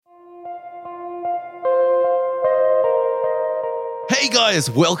Hey guys,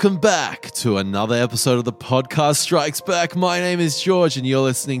 welcome back to another episode of the Podcast Strikes Back. My name is George and you're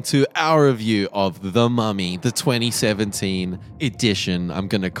listening to our review of The Mummy, the 2017 edition, I'm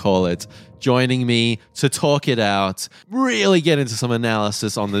going to call it. Joining me to talk it out, really get into some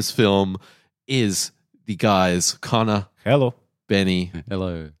analysis on this film is the guys, Connor. Hello. Benny.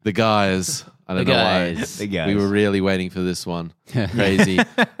 Hello. The guys. I don't know why. The guys. We were really waiting for this one. Crazy.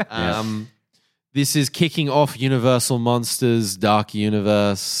 This is kicking off Universal Monsters, Dark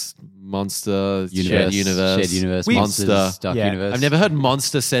Universe, Monster, Shared Universe, Monster. Dark Universe. I've never heard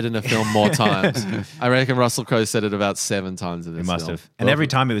Monster said in a film more times. I reckon Russell Crowe said it about 7 times in this film. He must have. And every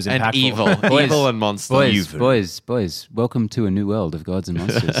time it was impactful. And evil. Evil and Monster. Boys, welcome to a new world of gods and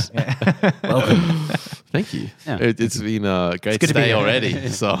monsters. Welcome. Thank you. Yeah. It's been a great stay already.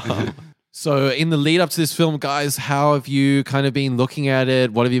 So in the lead up to this film, guys, how have you kind of been looking at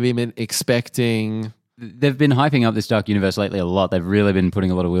it? What have you been expecting? They've been hyping up this Dark Universe lately a lot. They've really been putting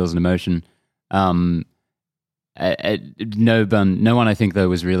a lot of wheels into motion. No one, I think, though,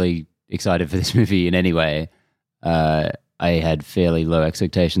 was really excited for this movie in any way. I had fairly low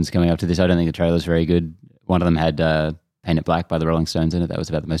expectations coming up to this. I don't think the trailer's very good. One of them had Paint It Black by the Rolling Stones in it. That was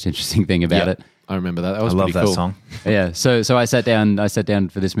about the most interesting thing about it. I remember that. That was I love pretty that cool. song. Yeah, so I sat down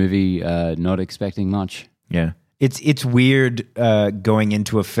for this movie not expecting much. Yeah. It's weird going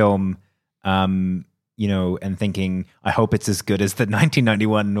into a film, and thinking, I hope it's as good as the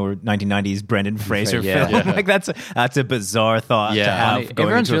 1991 or 1990s Brendan Fraser film. Yeah. Like that's a bizarre thought to have.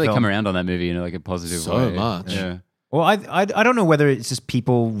 Everyone's really come around on that movie in like a positive way. So much. Yeah. Well, I don't know whether it's just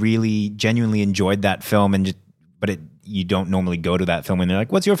people really genuinely enjoyed that film, you don't normally go to that film and they're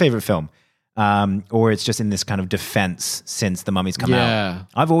like, "What's your favorite film?" Or it's just in this kind of defense since The Mummy's come out.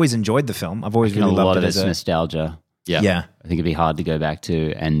 I've always enjoyed the film. I've always really loved it. A lot of it's nostalgia. Yeah. I think it'd be hard to go back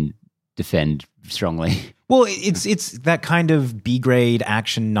to and defend strongly. Well, it's that kind of B-grade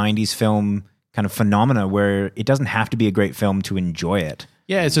action 90s film kind of phenomena where it doesn't have to be a great film to enjoy it.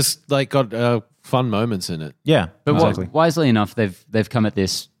 Yeah, it's just like got fun moments in it. Yeah, but exactly. Wisely enough, they've come at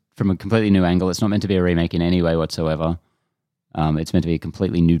this from a completely new angle. It's not meant to be a remake in any way whatsoever. It's meant to be a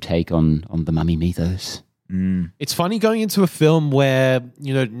completely new take on the Mummy mythos. It's funny going into a film where,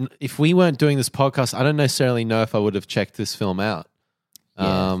 if we weren't doing this podcast, I don't necessarily know if I would have checked this film out.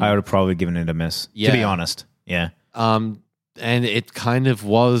 I would have probably given it a miss, to be honest. Yeah. And it kind of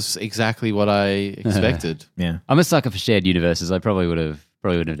was exactly what I expected. Yeah. I'm a sucker for shared universes. I probably would have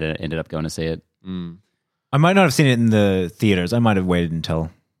ended up going to see it. I might not have seen it in the theaters. I might have waited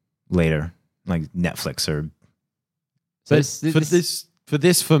until later, like Netflix or... But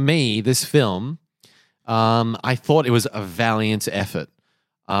for me, this film, I thought it was a valiant effort.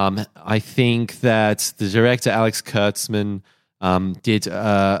 I think that the director, Alex Kurtzman, did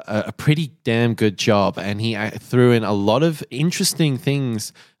a pretty damn good job, and he threw in a lot of interesting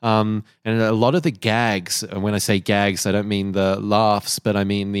things, and a lot of the gags. And when I say gags, I don't mean the laughs, but I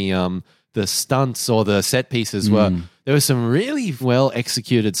mean the stunts or the set pieces. There was some really well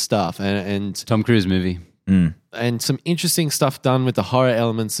executed stuff, and Tom Cruise movie. And some interesting stuff done with the horror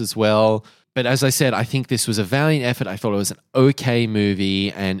elements as well. But as I said, I think this was a valiant effort. I thought it was an okay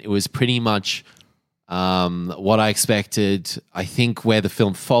movie, and it was pretty much what I expected. I think where the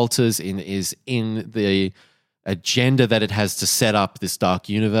film falters is in the agenda that it has to set up this dark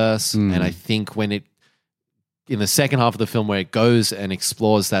universe. And I think when it, in the second half of the film where it goes and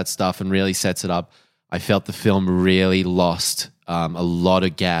explores that stuff and really sets it up, I felt the film really lost a lot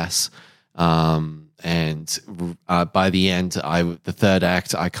of gas. And by the end, the third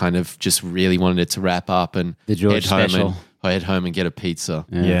act, I kind of just really wanted it to wrap up and head home and get a pizza.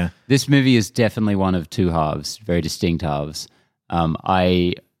 Yeah. This movie is definitely one of two halves, very distinct halves.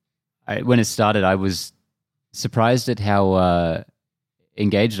 I when it started, I was surprised at how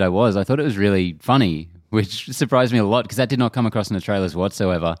engaged I was. I thought it was really funny, which surprised me a lot because that did not come across in the trailers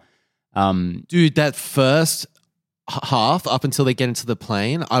whatsoever. Dude, that first half up until they get into the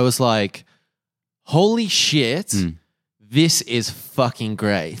plane, I was like, holy shit, this is fucking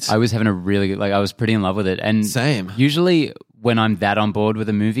great. I was having a really good, I was pretty in love with it. And same. Usually when I'm that on board with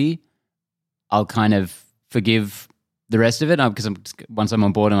a movie, I'll kind of forgive the rest of it because once I'm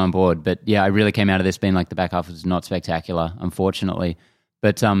on board, I'm on board. But yeah, I really came out of this being like the back half was not spectacular, unfortunately.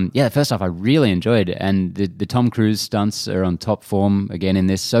 But the first half I really enjoyed. And the Tom Cruise stunts are on top form again in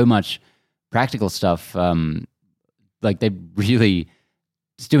this. So much practical stuff. They really...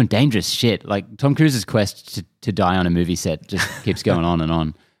 Just doing dangerous shit. Like Tom Cruise's quest to die on a movie set just keeps going on and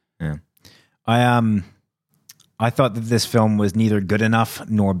on. Yeah, I thought that this film was neither good enough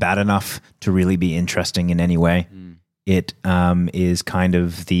nor bad enough to really be interesting in any way. It is kind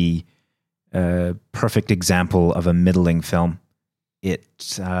of the perfect example of a middling film.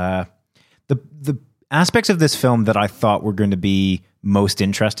 the aspects of this film that I thought were going to be most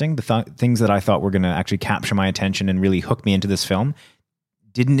interesting, the things that I thought were going to actually capture my attention and really hook me into this film,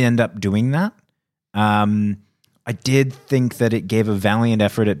 didn't end up doing that. I did think that it gave a valiant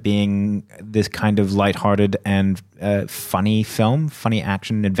effort at being this kind of lighthearted and funny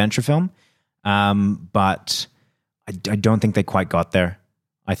action adventure film. But I don't think they quite got there.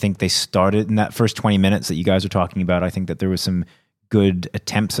 I think they started in that first 20 minutes that you guys are talking about. I think that there was some good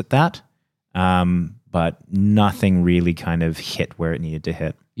attempts at that. But nothing really kind of hit where it needed to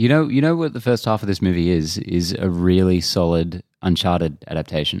hit. You know what the first half of this movie is a really solid Uncharted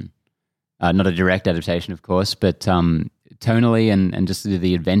adaptation. Not a direct adaptation, of course, but tonally and just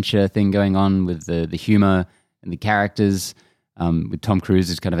the adventure thing going on with the humor and the characters, with Tom Cruise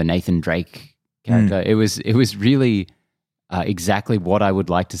as kind of a Nathan Drake character. It was really exactly what I would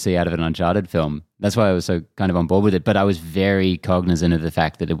like to see out of an Uncharted film. That's why I was so kind of on board with it. But I was very cognizant of the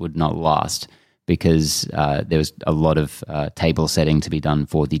fact that it would not last because there was a lot of table setting to be done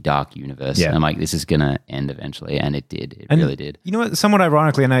for the dark universe. Yeah. And I'm like, this is going to end eventually. And it did. It really did. You know what? Somewhat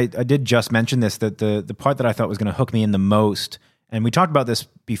ironically, and I did just mention this, that the part that I thought was going to hook me in the most, and we talked about this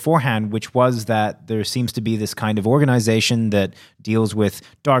beforehand, which was that there seems to be this kind of organization that deals with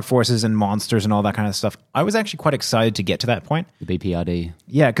dark forces and monsters and all that kind of stuff. I was actually quite excited to get to that point. The BPRD.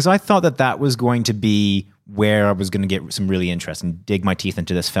 Yeah, because I thought that was going to be where I was going to get some really interest and dig my teeth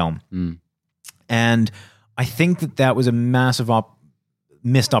into this film. And I think that was a massive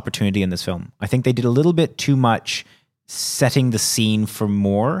missed opportunity in this film. I think they did a little bit too much setting the scene for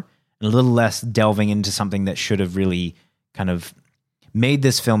more and a little less delving into something that should have really kind of made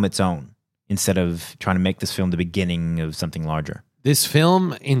this film its own instead of trying to make this film the beginning of something larger. This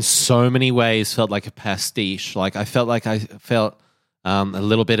film, in so many ways, felt like a pastiche. Like I felt a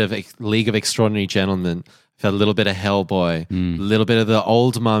little bit of League of Extraordinary Gentlemen, felt a little bit of Hellboy, a little bit of the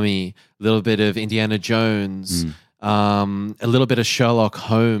Old Mummy, a little bit of Indiana Jones, a little bit of Sherlock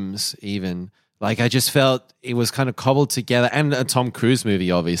Holmes even. Like I just felt it was kind of cobbled together, and a Tom Cruise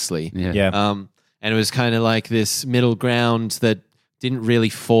movie, obviously. Yeah. And it was kind of like this middle ground that didn't really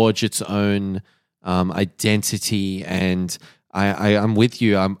forge its own identity. And I'm with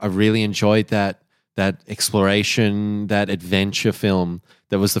you. I really enjoyed that exploration, that adventure film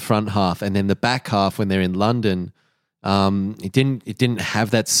that was the front half, and then the back half when they're in London, it didn't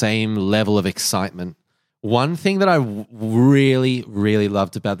have that same level of excitement. One thing that I really, really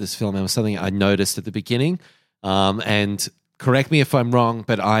loved about this film, and was something I noticed at the beginning, and correct me if I'm wrong,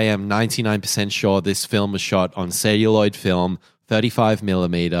 but I am 99% sure this film was shot on celluloid film, 35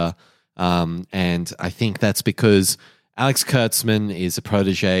 millimeter, and I think that's because Alex Kurtzman is a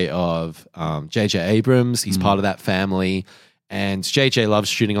protege of J.J. Abrams. He's part of that family. And J.J. loves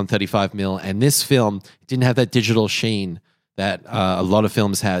shooting on 35 mil. And this film didn't have that digital sheen that a lot of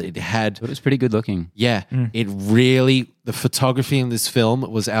films had. But it was pretty good looking. Yeah. It really, the photography in this film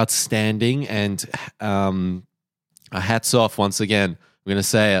was outstanding. And hats off once again. I'm going to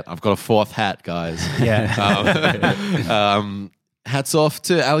say it. I've got a fourth hat, guys. Yeah. Hats off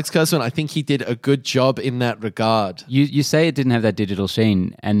to Alex Kurtzman. I think he did a good job in that regard. You say it didn't have that digital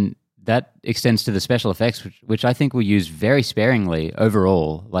sheen, and that extends to the special effects, which I think were used very sparingly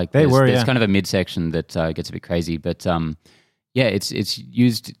overall. Like there's kind of a midsection that gets a bit crazy, but it's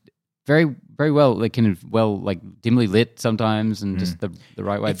used very, very well. Like dimly lit sometimes, and just the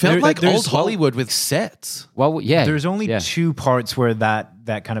right way. It felt like old Hollywood with sets. Well, yeah. There's only two parts where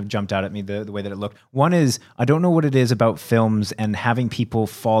that kind of jumped out at me, the way that it looked. One is, I don't know what it is about films and having people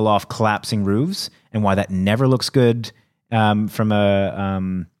fall off collapsing roofs and why that never looks good from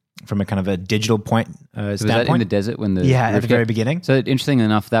a kind of a digital point standpoint. Was that in the desert when the at the very beginning? So interesting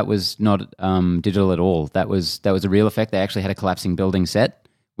enough, that was not digital at all. That was a real effect. They actually had a collapsing building set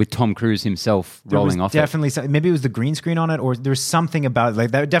with Tom Cruise himself rolling off. Definitely, maybe it was the green screen on it, or there's something about it.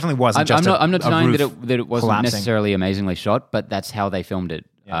 Like that definitely wasn't. I'm not denying that it wasn't collapsing. Necessarily amazingly shot, but that's how they filmed it.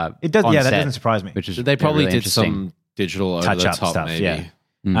 It does. Yeah, that set, doesn't surprise me. Which is they probably really did some digital over the top stuff. Maybe.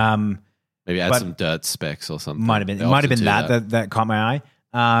 Yeah. Maybe add some dirt specs or something. Might have been that caught my eye.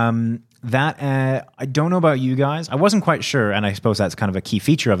 I don't know about you guys. I wasn't quite sure, and I suppose that's kind of a key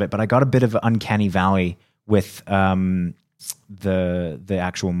feature of it. But I got a bit of an uncanny valley with the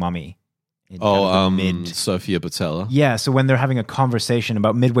actual mummy. Sofia Boutella. Yeah, so when they're having a conversation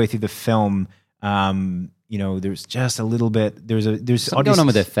about midway through the film, there's just a little bit. There's something going on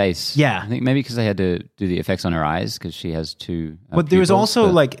with her face. Yeah, I think maybe because they had to do the effects on her eyes because she has two. But there's also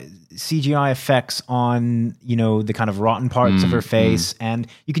like CGI effects on the kind of rotten parts of her face, and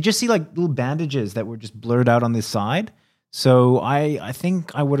you could just see like little bandages that were just blurred out on this side. So I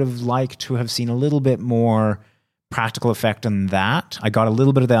think I would have liked to have seen a little bit more practical effect on that. I got a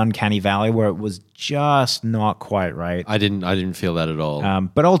little bit of the uncanny valley where it was just not quite right. I didn't feel that at all.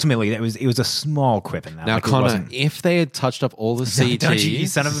 But ultimately, it was a small quip in that. Now, Like, it Connor, wasn't- if they had touched up all the CG, Don't you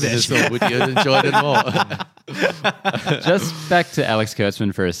son of a bitch. would you have enjoyed it more? Just back to Alex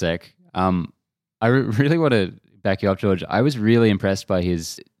Kurtzman for a sec. I really want to back you up, George. I was really impressed by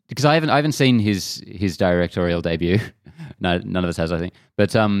because I haven't seen his directorial debut. No, none of us has, I think.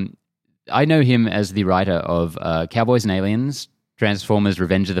 But I know him as the writer of Cowboys and Aliens, Transformers: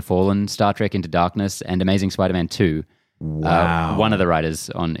 Revenge of the Fallen, Star Trek Into Darkness, and Amazing Spider-Man 2. Wow. One of the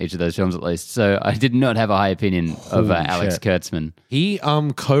writers on each of those films, at least. So I did not have a high opinion of Alex Kurtzman. He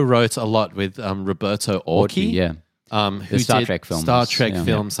co-wrote a lot with Roberto Orci. Yeah. Who Star did Trek films. Star Trek Yeah.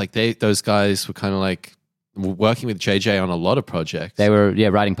 films. Like those guys were kind of like working with JJ on a lot of projects. They were,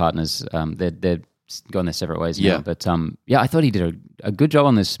 writing partners. They're gone their separate ways now. Yeah. But I thought he did a good job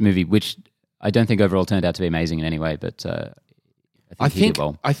on this movie, which I don't think overall turned out to be amazing in any way, but I think he did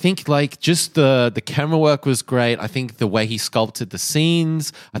well. I think like just the camera work was great. I think the way he sculpted the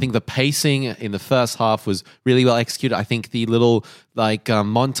scenes, I think the pacing in the first half was really well executed. I think the little like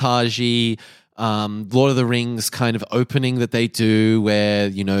montagey Lord of the Rings kind of opening that they do where,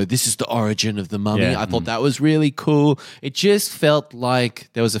 this is the origin of the mummy. Yeah. I thought that was really cool. It just felt like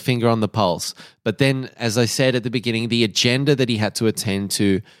there was a finger on the pulse. But then, as I said at the beginning, the agenda that he had to attend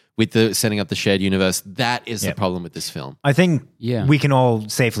to with the setting up the shared universe, that is the problem with this film. I think Yeah. we can all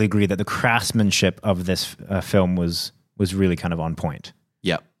safely agree that the craftsmanship of this film was really kind of on point.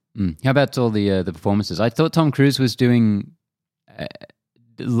 Yeah. How about all the performances? I thought Tom Cruise was doing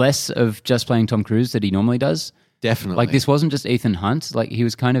less of just playing Tom Cruise that he normally does. Definitely. Like this wasn't just Ethan Hunt. Like he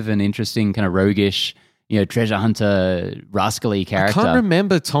was kind of an interesting, kind of roguish, treasure hunter, rascally I character. can't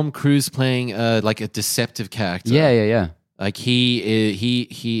remember Tom Cruise playing like a deceptive character. Yeah. Like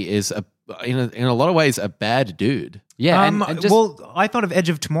he is in a lot of ways a bad dude. Yeah. and just, I thought of Edge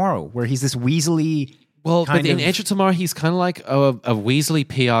of Tomorrow, where he's this weaselly. Well, but kind in of- Edge of Tomorrow, he's kind of like a Weasley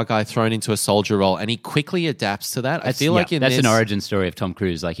PR guy thrown into a soldier role, and he quickly adapts to that. I feel like that's this, an origin story of Tom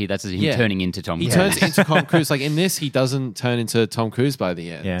Cruise. Like that's him turning into Tom He Cruise. turns into Tom Cruise. Like in this, he doesn't turn into Tom Cruise by the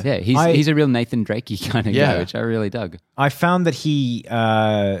end. Yeah, Yeah, he's a real Nathan Drakey kind of Yeah. guy, which I really dug. I found that he.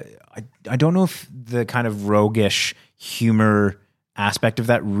 I don't know if the kind of roguish humor aspect of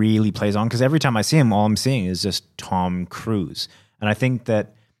that really plays on, because every time I see him, all I'm seeing is just Tom Cruise, and I think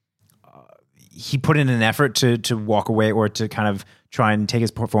that he put in an effort to walk away or to kind of try and take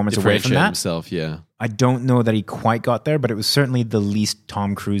his performance away from Differentiate that. himself, yeah. I don't know that he quite got there, but it was certainly the least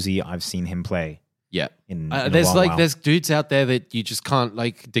Tom Cruise-y I've seen him play. Yeah. In a there's long while. there's dudes out there that you just can't,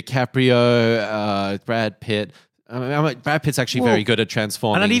 like DiCaprio, Brad Pitt. I mean, Brad Pitt's actually very good at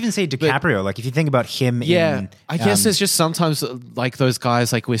transforming. And I'd even say DiCaprio. Like if you think about him, I guess there's just sometimes like those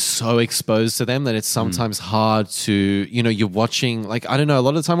guys, like we're so exposed to them that it's sometimes hard to, you're watching, like, I don't know, a lot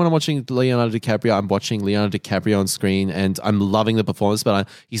of the time when I'm watching Leonardo DiCaprio, I'm watching Leonardo DiCaprio on screen and I'm loving the performance, but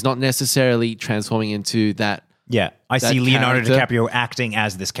he's not necessarily transforming into that. Yeah, I that see Leonardo character. DiCaprio acting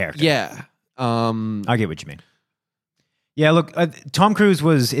as this character. Yeah. I get what you mean. Yeah, look, Tom Cruise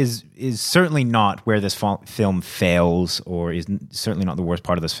is certainly not where this film fails, or is certainly not the worst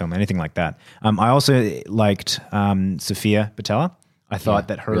part of this film, anything like that. I also liked Sofia Boutella. I thought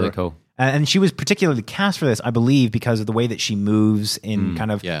that her... really cool. And she was particularly cast for this, I believe, because of the way that she moves in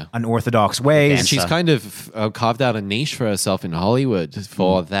kind of unorthodox ways. Dancer. She's kind of carved out a niche for herself in Hollywood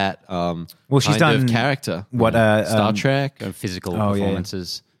for that she's kind done of character. what Star Trek, Physical yeah.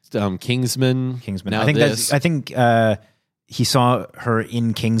 performances. Kingsman. Now I think he saw her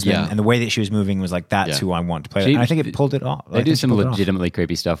in Kingsman, and the way that she was moving was like, that's who I want to play. And I think it pulled it off. They do some legitimately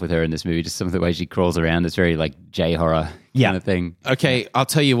creepy stuff with her in this movie. Just some of the way she crawls around. It's very like J-horror kind of thing. Okay, I'll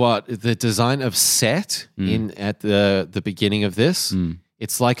tell you what. The design of Set at the beginning of this,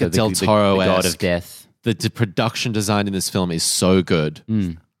 it's like a Del Toro. The God of Death. The production design in this film is so good.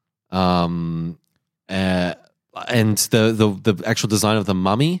 And the actual design of the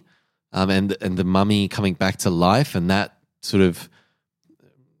mummy, and the mummy coming back to life, and that sort of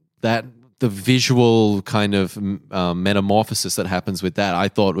the visual kind of metamorphosis that happens with that, I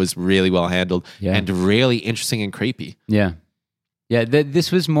thought was really well handled and really interesting and creepy. Yeah. Yeah,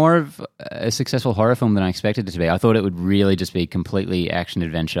 this was more of a successful horror film than I expected it to be. I thought it would really just be completely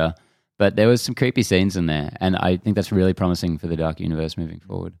action-adventure, but there was some creepy scenes in there, and I think that's really promising for the Dark Universe moving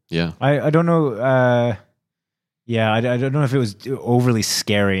forward. Yeah. I don't know... I don't know if it was overly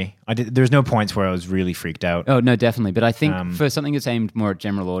scary. There's no points where I was really freaked out. Oh, no, definitely. But I think for something that's aimed more at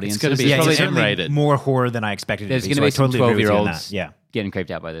general audiences... It's going to be it's probably M-rated. More horror than I expected There's it to be. going to be some totally agree with you on 12-year-olds that. getting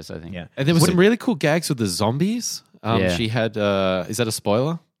creeped out by this, I think. Yeah. And there was some really cool gags with the zombies. She had... is that a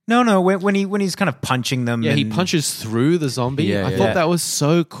spoiler? No. When he's kind of punching them. Yeah, he and- punches through the zombie. Yeah, I yeah. thought that was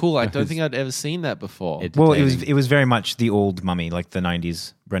so cool. I don't think I'd ever seen that before. Well, it was very much the old Mummy, like the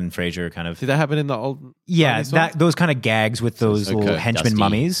 90s Brendan Fraser kind of. Did that happen in the old? Yeah, 90s one? those kind of gags with those Okay. little henchman Dusty.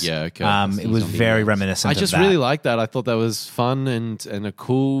 mummies. Yeah, okay. It was zombie very ones. reminiscent I of just that. really liked that. I thought that was fun and a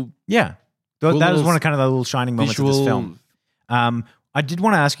cool Yeah. Cool That was little one of kind of the little shining moments of this visual. film. I did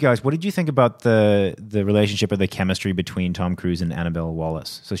want to ask you guys, what did you think about the relationship or the chemistry between Tom Cruise and Annabelle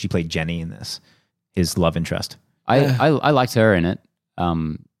Wallis? So she played Jenny in this, his love interest. I liked her in it.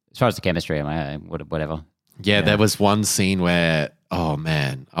 As far as the chemistry, whatever. Yeah, there was one scene where, oh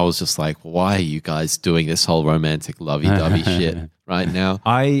man, I was just like, why are you guys doing this whole romantic lovey-dovey shit right now?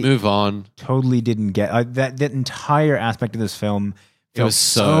 I Move on. totally didn't get that entire aspect of this film. It was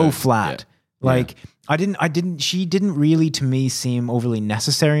so so- flat. yeah. Like she didn't really to me seem overly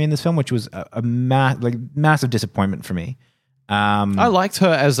necessary in this film, which was a massive disappointment for me. I liked her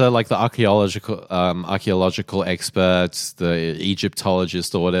as the archaeological expert, the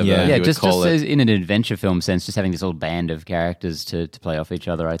Egyptologist or whatever Yeah. you Yeah, would just call it. in an adventure film sense, just having this little band of characters to play off each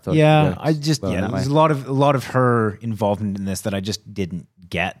other. I thought. Yeah, worked I just well in that there's way. a lot of her involvement in this that I just didn't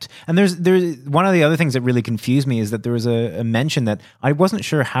get. And there's one of the other things that really confused me is that there was a mention that I wasn't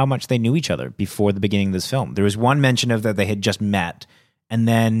sure how much they knew each other before the beginning of this film. There was one mention of that they had just met, and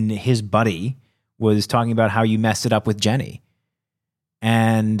then his buddy was talking about how you messed it up with Jenny.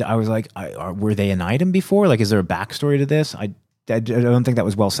 And I was like, were they an item before? Like, is there a backstory to this? I don't think that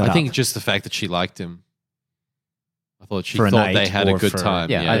was well set up. I think just the fact that she liked him. I thought she For a thought night they had a or good for- time.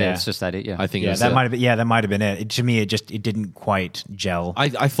 Yeah, Yeah, I think it's just that. Yeah, I think it yeah, was that might have been. Yeah, that might have been it. To me, it didn't quite gel.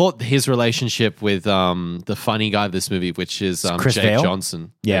 I thought his relationship with the funny guy of this movie, which is Chris Jake Vale?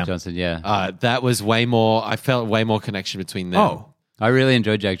 Johnson, yeah, Jack Johnson. Yeah, that was way more. I felt way more connection between them. Oh. I really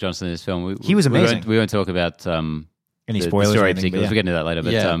enjoyed Jack Johnson in this film. He was amazing. We won't talk about any the spoilers? or story in anything, particular. but We'll get into that later.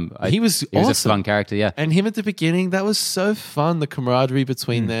 But Yeah. He was a awesome. fun character. Yeah, And him at the beginning, that was so fun. The camaraderie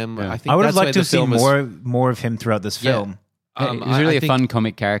between them. I think I would that's have liked where to the have seen film was- more of him throughout this Yeah. film. it was really I a think- fun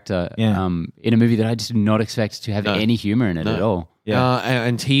comic character. Yeah. In a movie that I just did not expect to have No. any humor in it No. at all. Yeah.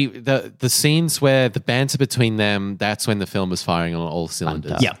 And the scenes where the banter between them, that's when the film was firing on all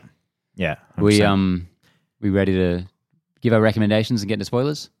cylinders. Fantastic. Yeah. We 100%. we ready to give our recommendations and get into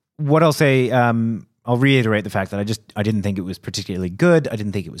spoilers? What I'll say, I'll reiterate the fact that I didn't think it was particularly good. I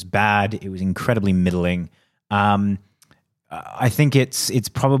didn't think it was bad. It was incredibly middling. I think it's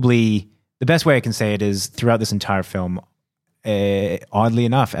probably the best way I can say it is throughout this entire film. Oddly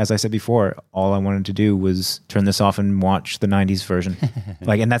enough, as I said before, all I wanted to do was turn this off and watch the 90s version.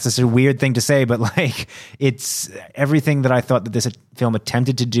 And that's just a weird thing to say, but like it's everything that I thought that this film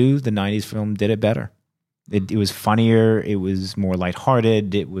attempted to do, the 90s film did it better. It was funnier, it was more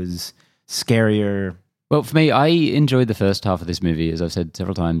lighthearted, it was scarier. Well, for me, I enjoyed the first half of this movie, as I've said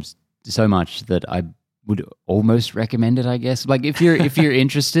several times, so much that I would almost recommend it, I guess. Like if you're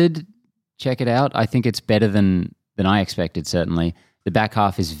interested, check it out. I think it's better than I expected, certainly. The back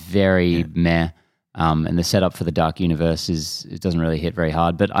half is very meh, and the setup for the Dark Universe it doesn't really hit very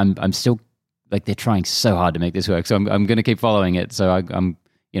hard, but I'm still like they're trying so hard to make this work. So I'm going to keep following it. So I'm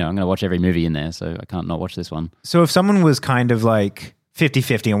going to watch every movie in there, so I can't not watch this one. So if someone was kind of like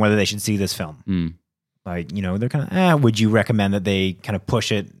 50-50 on whether they should see this film, like, they're kind of, would you recommend that they kind of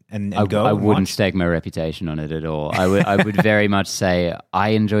push it and go? I and wouldn't watch? stake my reputation on it at all. I would very much say I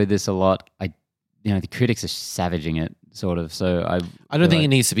enjoyed this a lot. The critics are savaging it, sort of. So I don't think it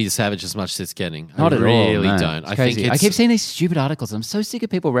needs to be the savage as much as it's getting. Not I at all. really No. don't. It's I crazy. think I keep seeing these stupid articles. I'm so sick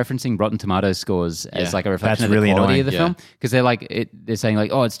of people referencing Rotten Tomatoes scores as Yeah. like a reflection That's of the really quality annoying. of the Yeah. film, because they're like they're saying like,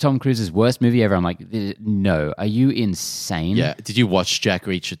 oh, it's Tom Cruise's worst movie ever. I'm like, no, are you insane? Yeah. Did you watch Jack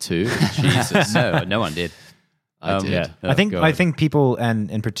Reacher 2? Jesus. no one did. I did. Yeah. I think God. I think people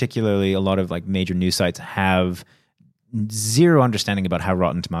and particularly a lot of like major news sites have zero understanding about how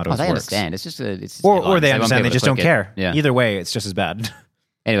Rotten Tomatoes Oh, they works. understand. It's just it's Or they want understand, they people just to don't click it. care. Yeah. Either way, it's just as bad.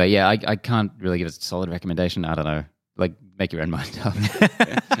 Anyway, yeah, I can't really give a solid recommendation. I don't know. Like, make your own mind up.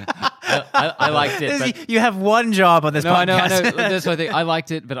 I liked it. But You have one job on this no, I podcast. know. That's what I think. I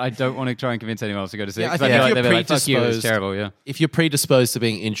liked it, but I don't want to try and convince anyone else to go to see it. Yeah, I 'cause think feel if like you're they'll be like, fuck you, it's predisposed- terrible, yeah. If you're predisposed to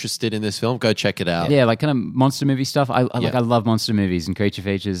being interested in this film, go check it out. Yeah, like kind of monster movie stuff. I Yeah. love monster movies and creature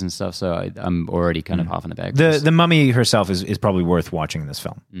features and stuff, so I'm already kind of half in the bag. The mummy herself is probably worth watching in this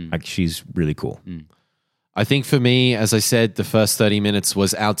film. Mm. Like she's really cool. I think for me, as I said, the first 30 minutes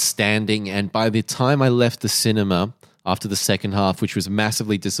was outstanding. And by the time I left the cinema after the second half, which was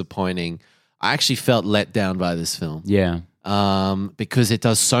massively disappointing, I actually felt let down by this film. Yeah. Because it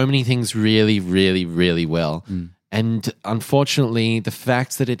does so many things really, really, really well. And unfortunately, the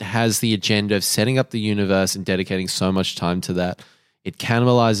fact that it has the agenda of setting up the universe and dedicating so much time to that it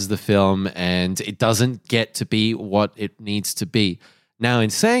cannibalizes the film, and it doesn't get to be what it needs to be. Now, in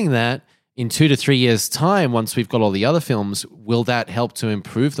saying that, in 2 to 3 years' time, once we've got all the other films, will that help to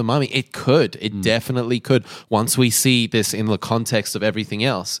improve The Mummy? It could. It definitely could, once we see this in the context of everything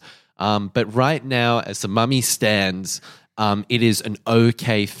else. But right now, as The Mummy stands, it is an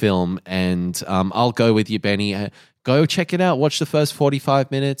okay film, and I'll go with you, Benny. Go check it out. Watch the first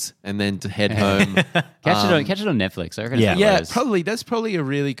 45 minutes, and then to head home. Catch it on Netflix. I reckon Yeah. it's Probably. That's probably a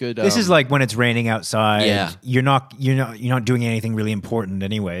really good. This is like when it's raining outside. Yeah. You're not doing anything really important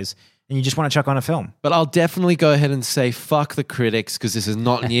anyways, and you just want to chuck on a film. But I'll definitely go ahead and say fuck the critics, because this is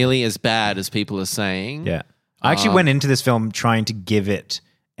not nearly as bad as people are saying. Yeah. I actually went into this film trying to give it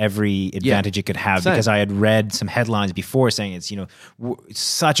every advantage it could have, Same. because I had read some headlines before saying it's it's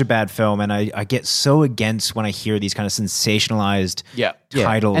such a bad film, and I get so against when I hear these kind of sensationalized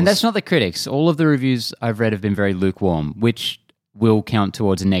titles. And that's not the critics. All of the reviews I've read have been very lukewarm, which will count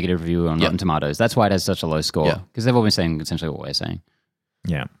towards a negative review on Rotten Tomatoes. That's why it has such a low score, because they've all been saying essentially what we're saying.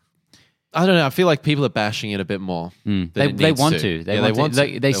 Yeah. I don't know. I feel like people are bashing it a bit more. They want to. They want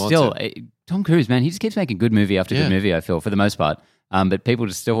to. They still. Tom Cruise, man, he just keeps making good movie after good movie, I feel, for the most part. But people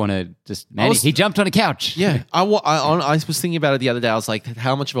just still want to he jumped on a couch. Yeah. I was thinking about it the other day. I was like,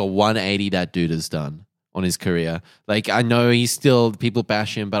 how much of a 180 that dude has done on his career. Like, I know he's still, people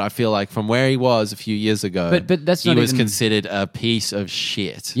bash him, but I feel like from where he was a few years ago, but that's he not was even considered a piece of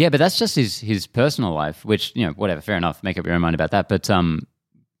shit. Yeah, but that's just his personal life, which, whatever, fair enough. Make up your own mind about that. But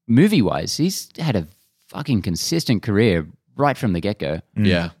movie-wise, he's had a fucking consistent career right from the get-go.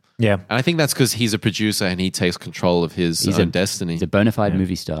 Yeah. Yeah. And I think that's because he's a producer and he takes control of his own destiny. He's a bona fide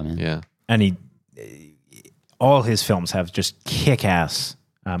movie star, man. Yeah. And all his films have just kick-ass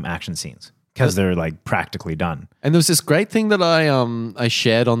action scenes, because they're like practically done. And there was this great thing that I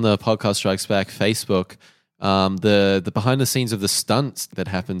shared on the Podcast Strikes Back Facebook, the behind the scenes of the stunts that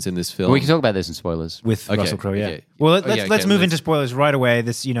happens in this film. Well, we can talk about this in spoilers. With Okay, Russell Crowe, yeah. okay. Well, Okay, let's move into spoilers right away.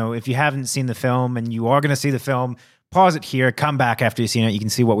 This, if you haven't seen the film and you are going to see the film, pause it here, come back after you've seen it. You can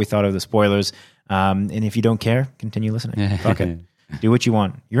see what we thought of the spoilers. And if you don't care, continue listening. Okay. Do what you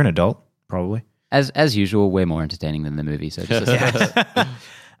want. You're an adult, probably. As usual, we're more entertaining than the movie, so just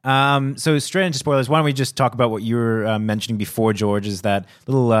listen. So straight into spoilers. Why don't we just talk about what you were mentioning before, George, is that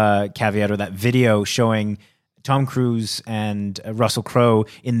little caveat or that video showing Tom Cruise and Russell Crowe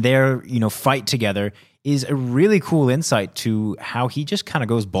in their, fight together is a really cool insight to how he just kind of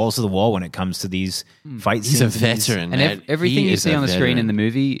goes balls to the wall when it comes to these fight scenes. He's a veteran. And everything He you is see a on the screen veteran. in the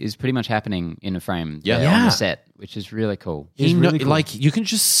movie is pretty much happening in a frame Yeah. on Yeah. the set, which is really cool. He really cool. Like, you can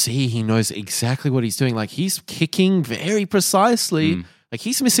just see he knows exactly what he's doing. Like, he's kicking very precisely. Like,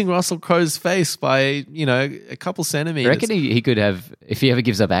 he's missing Russell Crowe's face by, a couple I centimeters. reckon he could have, if he ever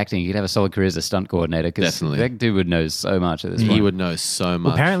gives up acting, he could have a solid career as a stunt coordinator, because Definitely. that dude would know so much at this point. He would know so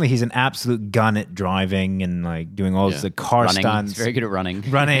much. Apparently, he's an absolute gun at driving and like doing all the car running. stunts. He's very good at running.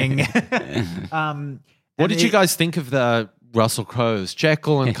 running. What did you guys think of the Russell Crowe's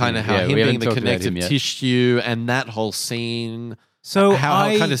Jekyll and kind of how Yeah, him we being haven't the talked about connective him yet. tissue and that whole scene? So how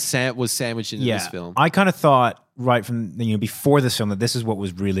I- kind of was sandwiched into this film? I kind of thought right from before this film that this is what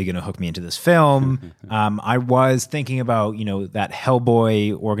was really going to hook me into this film. I was thinking about that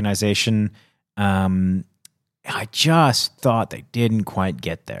Hellboy organization. I just thought they didn't quite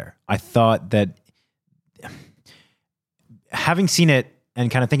get there. I thought that having seen it and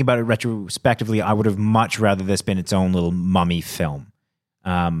kind of thinking about it retrospectively, I would have much rather this been its own little mummy film.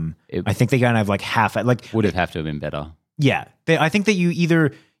 I think they kind of like Would have to have been better. yeah, I think that you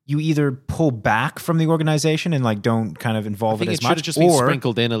either pull back from the organization and like don't kind of I involve think it it as should much, have just been or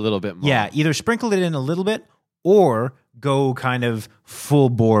sprinkled in a little bit more. yeah, either sprinkle it in a little bit or go kind of full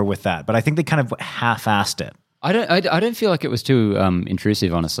bore with that. But I think they kind of half-assed it. I don't feel like it was too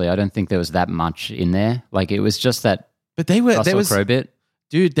intrusive, honestly. I don't think there was that much in there. Like, it was just that But there Russell was Crowe bit.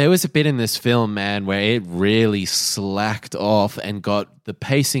 Dude, there was a bit in this film, man, where it really slacked off and the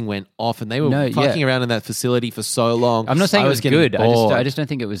pacing went off, and they were fucking around in that facility for so long. I'm not saying I it was getting good. bored. I just don't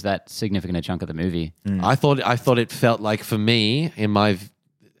think it was that significant a chunk of the movie. I thought it felt like, for me,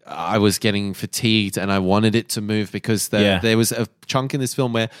 I was getting fatigued and I wanted it to move because there was a chunk in this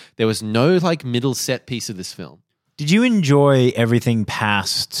film where there was no like middle set piece of this film. Did you enjoy everything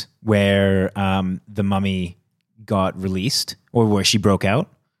past where the mummy got released or where she broke out?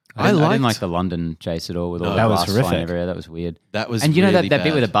 I didn't like the London chase at all with all that the was glass horrific. flying everywhere. That was weird. That was and really that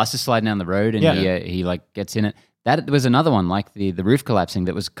bit where the bad. bus is sliding down the road and he like gets in it. That was another one, like the roof collapsing,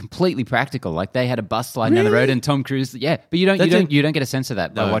 that was completely practical. Like, they had a bus sliding down the road and Tom Cruise. Yeah, but you don't get a sense of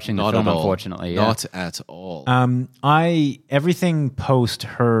that by watching the not film, at all. unfortunately. Yeah. Not at all. Everything post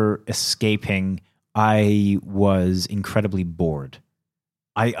her escaping, I was incredibly bored.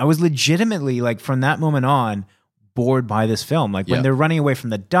 I was legitimately like from that moment on bored by this film. Like when they're running away from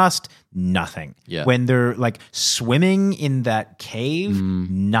the dust, nothing. Yeah. When they're like swimming in that cave,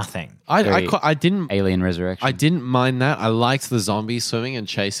 nothing. I didn't Alien Resurrection. I didn't mind that. I liked the zombies swimming and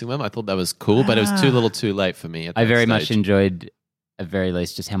chasing them. I thought that was cool, but it was too little too late for me. I very much enjoyed, at very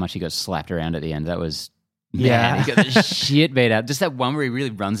least, just how much he got slapped around at the end. That was, Yeah. he got the shit made out. Just that one where he really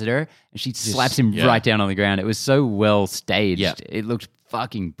runs at her and she slaps him right down on the ground. It was so well staged. Yeah. It looked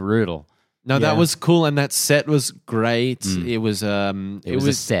fucking brutal. No, that was cool, and that set was great. It was It was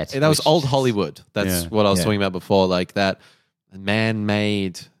a set, That was which- old Hollywood. That's what I was talking about before, like that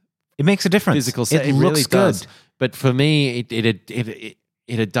man-made It makes a difference. physical set. It It looks really good. does. But for me, it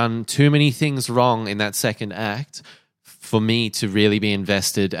had done too many things wrong in that second act for me to really be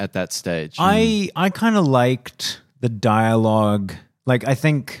invested at that stage. I kind of liked the dialogue. Like, I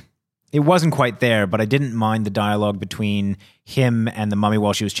think it wasn't quite there, but I didn't mind the dialogue between him and the mummy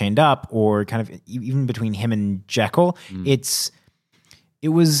while she was chained up, or kind of even between him and Jekyll. It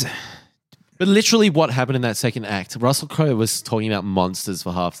was. But literally, what happened in that second act? Russell Crowe was talking about monsters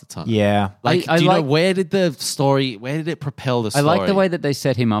for half the time. Yeah. Like, I do you know like- where did it propel the I story? like the way that they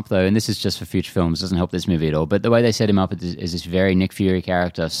set him up, though, and this is just for future films, doesn't help this movie at all, but the way they set him up is this very Nick Fury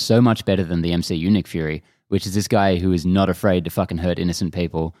character, so much better than the MCU Nick Fury, which is this guy who is not afraid to fucking hurt innocent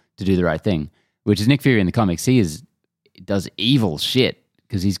people to do the right thing, which is Nick Fury in the comics. He does evil shit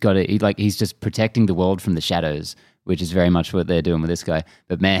because he's just protecting the world from the shadows, which is very much what they're doing with this guy.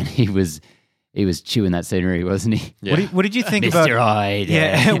 But man, he was chewing that scenery, wasn't he? Yeah. What did you think about Mr. Hyde?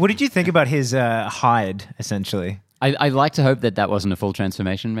 Yeah. What did you think about his hide, essentially? I like to hope that wasn't a full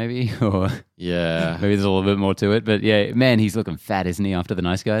transformation, maybe, or Yeah. maybe there's a little bit more to it. But yeah, man, he's looking fat, isn't he? After the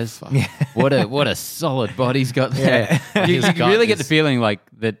Nice Guys, what a solid body he's got there. You His can gut really get the is- feeling like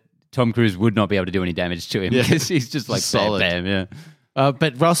that Tom Cruise would not be able to do any damage to him because he's just like Solid. bam, yeah.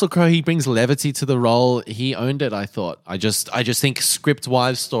 But Russell Crowe, he brings levity to the role. He owned it, I thought. I just think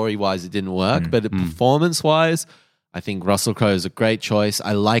script-wise, story-wise, it didn't work. But performance-wise, I think Russell Crowe is a great choice.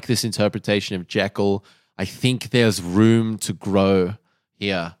 I like this interpretation of Jekyll. I think there's room to grow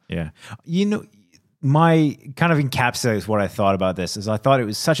here. Yeah. You know, my kind of encapsulates what I thought about this is I thought it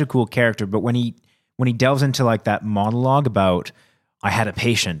was such a cool character, but when he delves into like that monologue about I had a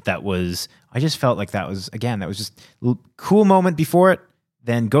patient I just felt like that was just a cool moment before it,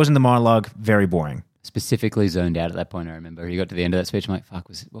 then goes in the monologue, very boring. Specifically zoned out at that point. I remember he got to the end of that speech. I'm like, "Fuck,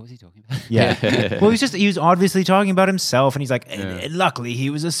 what was he talking about?" Yeah. Well, he was obviously talking about himself, and he's like, and luckily he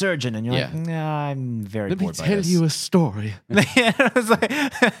was a surgeon, and you're like, nah, I'm very bored by this. a story. Yeah, I was like,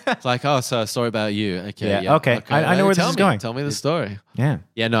 It's like, oh, so a story about you. Okay, Yeah, okay. I know where this is going. Tell me the story. yeah.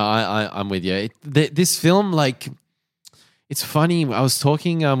 Yeah, no, I'm with you. This film, like, it's funny. I was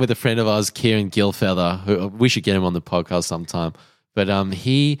talking with a friend of ours, Kieran Gilfeather, who we should get him on the podcast sometime. But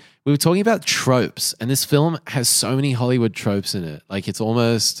we were talking about tropes, and this film has so many Hollywood tropes in it. Like, it's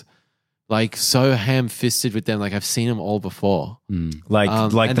almost like so ham-fisted with them. Like, I've seen them all before. Like and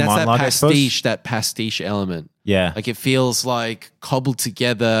the that's monologue, I suppose. that pastiche element. Yeah. Like, it feels like cobbled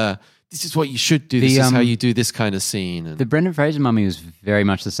together. This is what you should do. This is how you do this kind of scene. And The Brendan Fraser mummy was very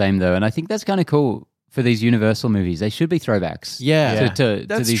much the same, though, and I think that's kind of cool for these Universal movies. They should be throwbacks. Yeah. To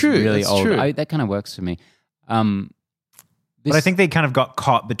That's these true. really That's old. true. That kind of works for me. But I think they kind of got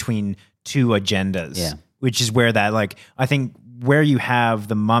caught between two agendas, Yeah. which is where that, like, I think where you have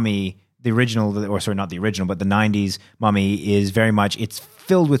the mummy, the original, or sorry, not the original, but the 90s mummy is very much, it's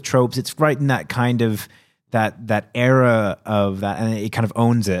filled with tropes. It's right in that kind of, that era of that, and it kind of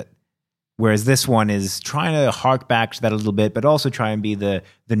owns it. Whereas this one is trying to hark back to that a little bit, but also try and be the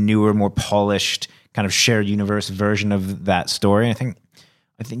newer, more polished, kind of shared universe version of that story. I think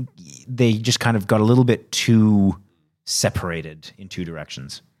they just kind of got a little bit too separated in two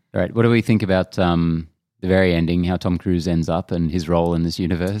directions. All right. What do we think about the very ending, how Tom Cruise ends up and his role in this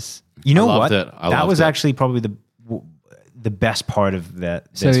universe? You know I what? loved it. I That loved was it. actually probably the best part of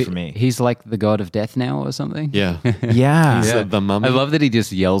this for me. He's like the god of death now or something? yeah. Yeah. He's the mummy. I love that he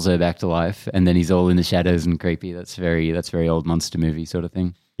just yells her back to life and then he's all in the shadows and creepy. That's very old monster movie sort of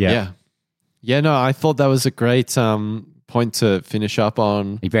thing. Yeah. No, I thought that was a great point to finish up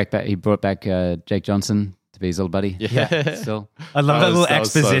on. He brought back Jake Johnson to be his old buddy. Yeah. Still. I love that little that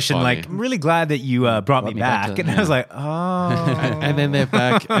was so exposition. funny. Like, I'm really glad that you brought me me back back. to- And I was like, oh. And then they're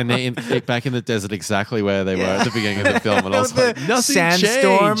back, and they're back in the desert exactly where they were at the beginning of the film. And I was The like, nothing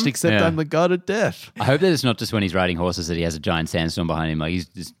sandstorm. changed except Yeah. I'm the god of death. I hope that it's not just when he's riding horses that he has a giant sandstorm behind him. Like he's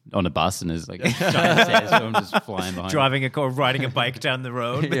just on a bus and there's like a giant sandstorm just flying behind driving or riding a bike down the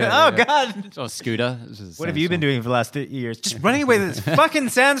road. Yeah, oh, yeah. God. him. Or a scooter. It's just a What have you been sandstorm. doing for the last 30 years? Just running away with this fucking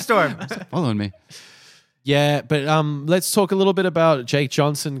sandstorm. Following me. Yeah, but let's talk a little bit about Jake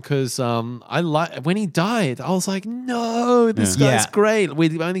Johnson because I like when he died. I was like, no, this guy's great.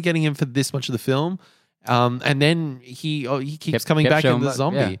 We're only getting him for this much of the film, and then he keeps coming back in the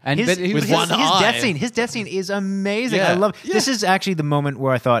zombie. Yeah. And with one eye. His death scene is amazing. Yeah. I love. This is actually the moment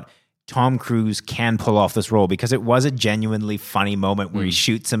where I thought Tom Cruise can pull off this role because it was a genuinely funny moment where he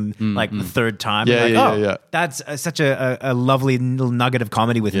shoots him like the third time. Yeah. That's such a lovely little nugget of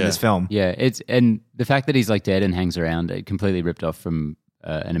comedy within this film. Yeah, and the fact that he's like dead and hangs around, it completely ripped off from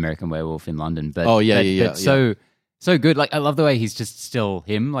An American Werewolf in London. But so good. Like I love the way he's just still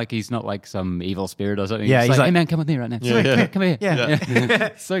him. Like he's not like some evil spirit or something. Yeah, he's like, hey man, come with me right now. Come here. Yeah.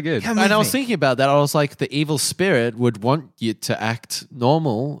 So good. Come with And I was me. thinking about that. I was like, the evil spirit would want you to act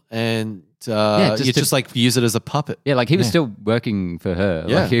normal and just like use it as a puppet. Yeah, like he was still working for her.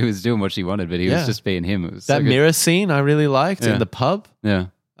 Yeah. Like he was doing what she wanted, but he was just being him. It was That so good. mirror scene I really liked in the pub. Yeah.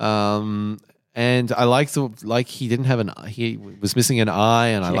 And I liked he didn't have he was missing an eye,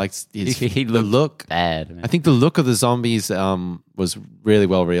 and I liked his He the looked look. bad. Man. I think the look of the zombies was really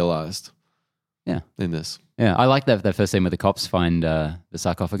well realized. Yeah. In this. Yeah, I like that first scene where the cops find the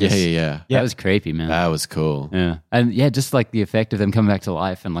sarcophagus. Yeah. That was creepy, man. That was cool. Yeah. And just like the effect of them coming back to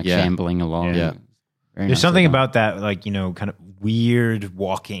life and like shambling along. Yeah. Very There's nicely something done. about that, like, you know, kind of weird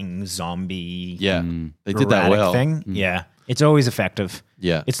walking zombie. Yeah. They did that erratic well. thing. Yeah. It's always effective.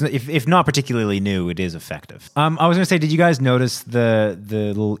 Yeah. It's if not particularly new, it is effective. I was going to say, did you guys notice the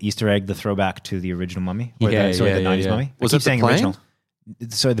little Easter egg, the throwback to the original Mummy? Or the 90s Mummy? Was I it keep the saying plane? original.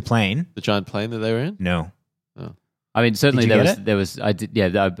 Sorry, the plane? The giant plane that they were in? No. I mean, certainly Did you there get was I did.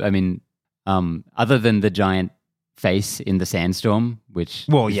 Yeah, I mean, other than the giant face in the sandstorm, which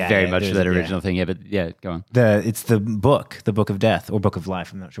is very much that original thing. Yeah, but go on. It's the book of death or book of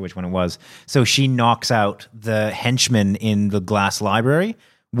life. I'm not sure which one it was. So she knocks out the henchman in the glass library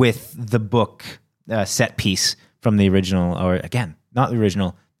with the book set piece from the original, or again, not the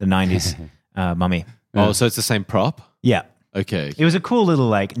original, the 90s Mummy. Oh, so it's the same prop? Yeah. Okay. It was a cool little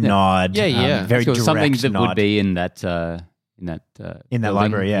nod. Yeah. Very Cool. direct Something that nod would be in that in that building.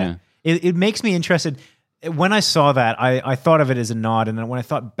 library. Yeah. It makes me interested. When I saw that, I thought of it as a nod, and then when I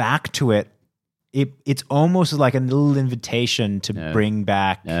thought back to it, it's almost like a little invitation to bring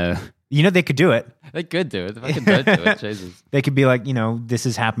back. No. You know, they could do it. They could do it. They fucking don't do it. Jesus. They could be like, you know, this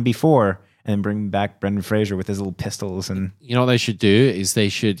has happened before, and then bring back Brendan Fraser with his little pistols and. You know what they should do is they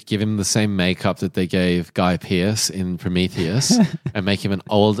should give him the same makeup that they gave Guy Pearce in Prometheus and make him an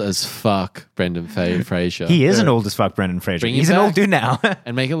old as fuck Brendan Fraser. He is an old as fuck Brendan Fraser. Bring him He's an old back. dude now.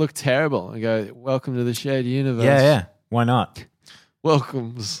 And make it look terrible and go, welcome to the shared universe. Yeah. Why not?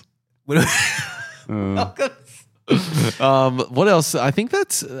 Welcomes. What else? I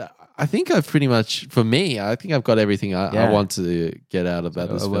think I've pretty much, for me, I think I've got everything I want to get out about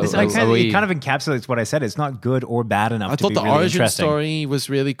this film. It kind of encapsulates what I said. It's not good or bad enough I to thought be the really origin interesting. story was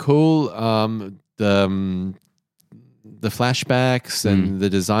really cool. The flashbacks and the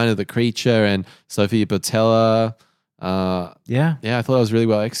design of the creature and Sofia Boutella. Yeah. I thought it was really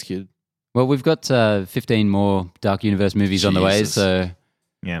well executed. Well, we've got 15 more Dark Universe movies on the way, Jesus. so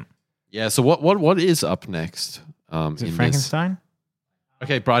Yeah. So what is up next? Is it in Frankenstein? This?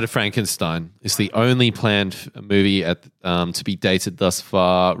 Okay, Bride of Frankenstein is the only planned movie to be dated thus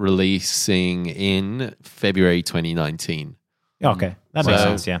far, releasing in February 2019. Yeah, okay. That makes So-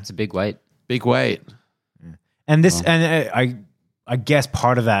 sense, yeah. it's a big wait. Big wait. And this, I guess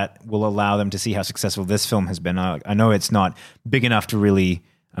part of that will allow them to see how successful this film has been. I know it's not big enough to really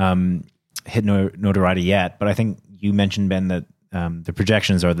hit notoriety yet, but I think you mentioned, Ben, that the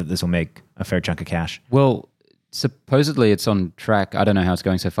projections are that this will make a fair chunk of cash. Well, supposedly it's on track. I don't know how it's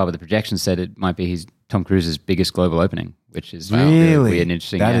going so far, but the projections said it might be Tom Cruise's biggest global opening, which is really weird and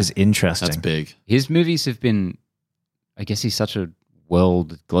interesting. That is interesting. That's big. His movies have been, I guess he's such a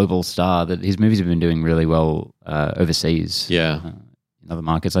global star that his movies have been doing really well overseas. Yeah. In other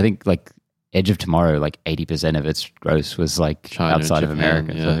markets. I think like Edge of Tomorrow, like 80% of its gross was like China, outside of Japan,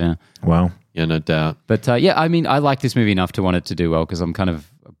 America. yeah. So, yeah. Wow. Yeah, no doubt. But I mean, I like this movie enough to want it to do well because I'm kind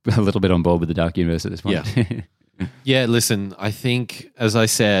of a little bit on board with the Dark Universe at this point. Yeah. Yeah, listen, I think, as I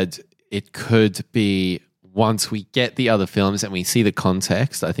said, it could be, once we get the other films and we see the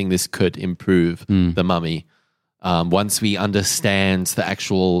context, I think this could improve The Mummy. Once we understand the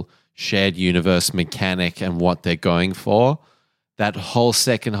actual shared universe mechanic and what they're going for, that whole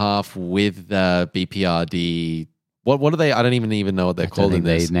second half with the BPRD, what are they? I don't even know what they're called in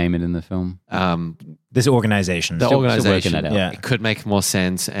this. They name it in the film. This organization. The organization, working that out. Yeah. it could make more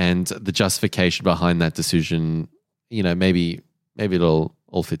sense, and the justification behind that decision, you know, maybe it'll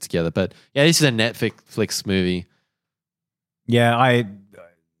all fit together. But yeah, this is a Netflix movie. Yeah, Do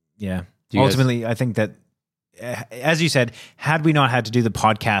you ultimately, I think that as you said, had we not had to do the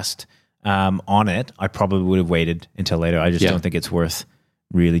podcast on it, I probably would have waited until later. I just don't think it's worth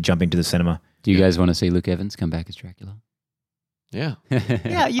really jumping to the cinema. Do you guys want to see Luke Evans come back as Dracula? Yeah.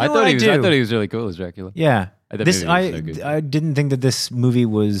 Yeah, you know I what I do. I thought he was really cool as Dracula. Yeah. That This movie was so good. I didn't think that this movie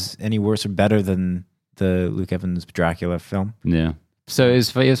was any worse or better than the Luke Evans Dracula film. Yeah. So it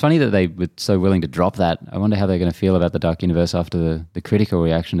was funny that they were so willing to drop that. I wonder how they're going to feel about the Dark Universe after the critical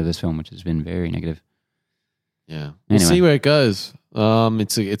reaction to this film, which has been very negative. Yeah. We'll Anyway. see where it goes.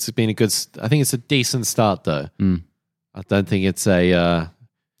 It's been a good, I think it's a decent start though. I don't think it's a,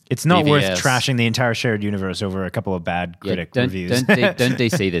 It's not worth BVS. trashing the entire shared universe over a couple of bad critic reviews. Don't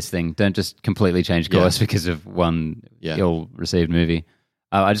DC this thing. Don't just completely change course because of one ill-received movie.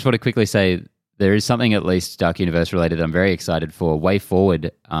 I just want to quickly say there is something at least Dark Universe related I'm very excited for. Way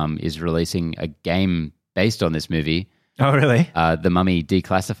Forward is releasing a game based on this movie. Oh, really? The Mummy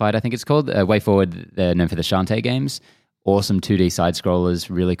Declassified, I think it's called. Way Forward, they're known for the Shantae games. Awesome 2D side-scrollers,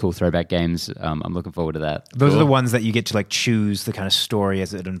 really cool throwback games. I'm looking forward to that. Those are the ones that you get to like choose the kind of story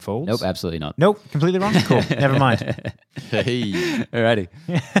as it unfolds? Nope, absolutely not. Nope, completely wrong? Cool, never mind. hey. Alrighty.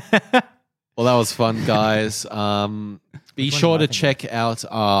 Well, that was fun, guys. Be sure to check out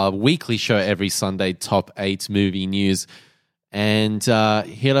our weekly show every Sunday, Top 8 Movie News. And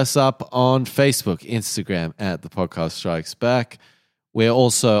hit us up on Facebook, Instagram at The Podcast Strikes Back. We're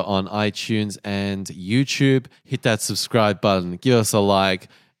also on iTunes and YouTube. Hit that subscribe button. Give us a like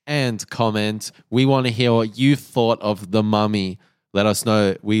and comment. We want to hear what you thought of The Mummy. Let us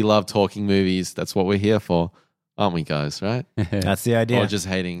know. We love talking movies. That's what we're here for. Aren't we, guys, right? That's the idea. Or just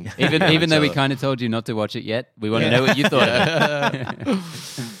hating. Even though we kind of told you not to watch it yet, we want to know what you thought of it.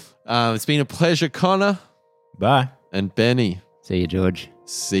 It's been a pleasure, Connor. Bye. And Benny. See you, George.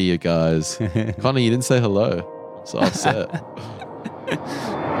 See you guys. Connor, you didn't say hello. I'm so upset.